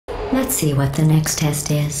Let's see what the next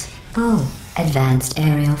test is. Oh, advanced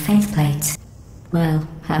aerial faceplates. Well,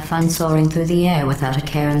 have fun soaring through the air without a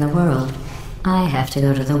care in the world. I have to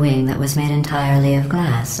go to the wing that was made entirely of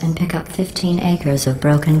glass and pick up 15 acres of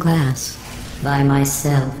broken glass. By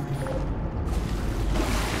myself.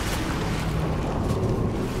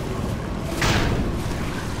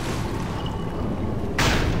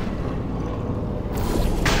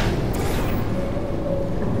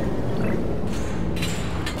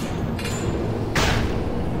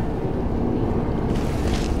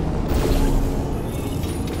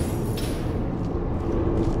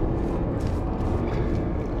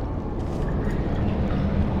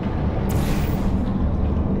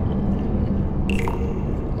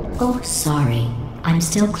 Oh, sorry. I'm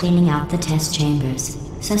still cleaning out the test chambers,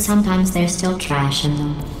 so sometimes there's still trash in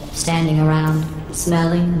them, standing around,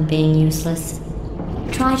 smelling and being useless.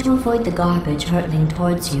 Try to avoid the garbage hurtling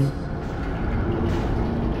towards you.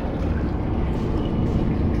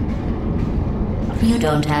 You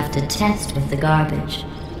don't have to test with the garbage.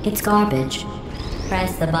 It's garbage.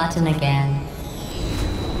 Press the button again.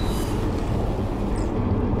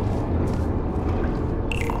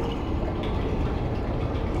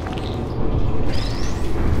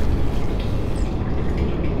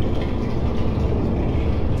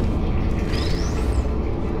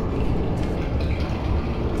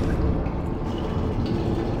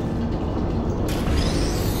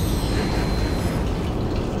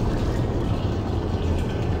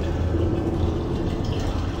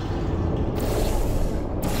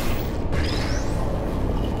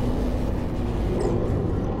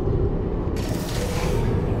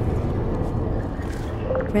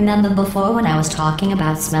 Remember before when I was talking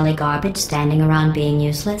about smelly garbage standing around being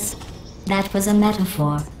useless? That was a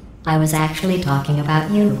metaphor. I was actually talking about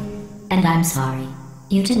you. And I'm sorry.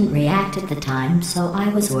 You didn't react at the time, so I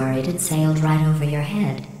was worried it sailed right over your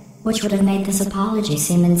head, which would have made this apology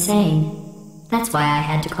seem insane. That's why I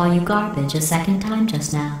had to call you garbage a second time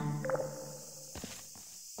just now.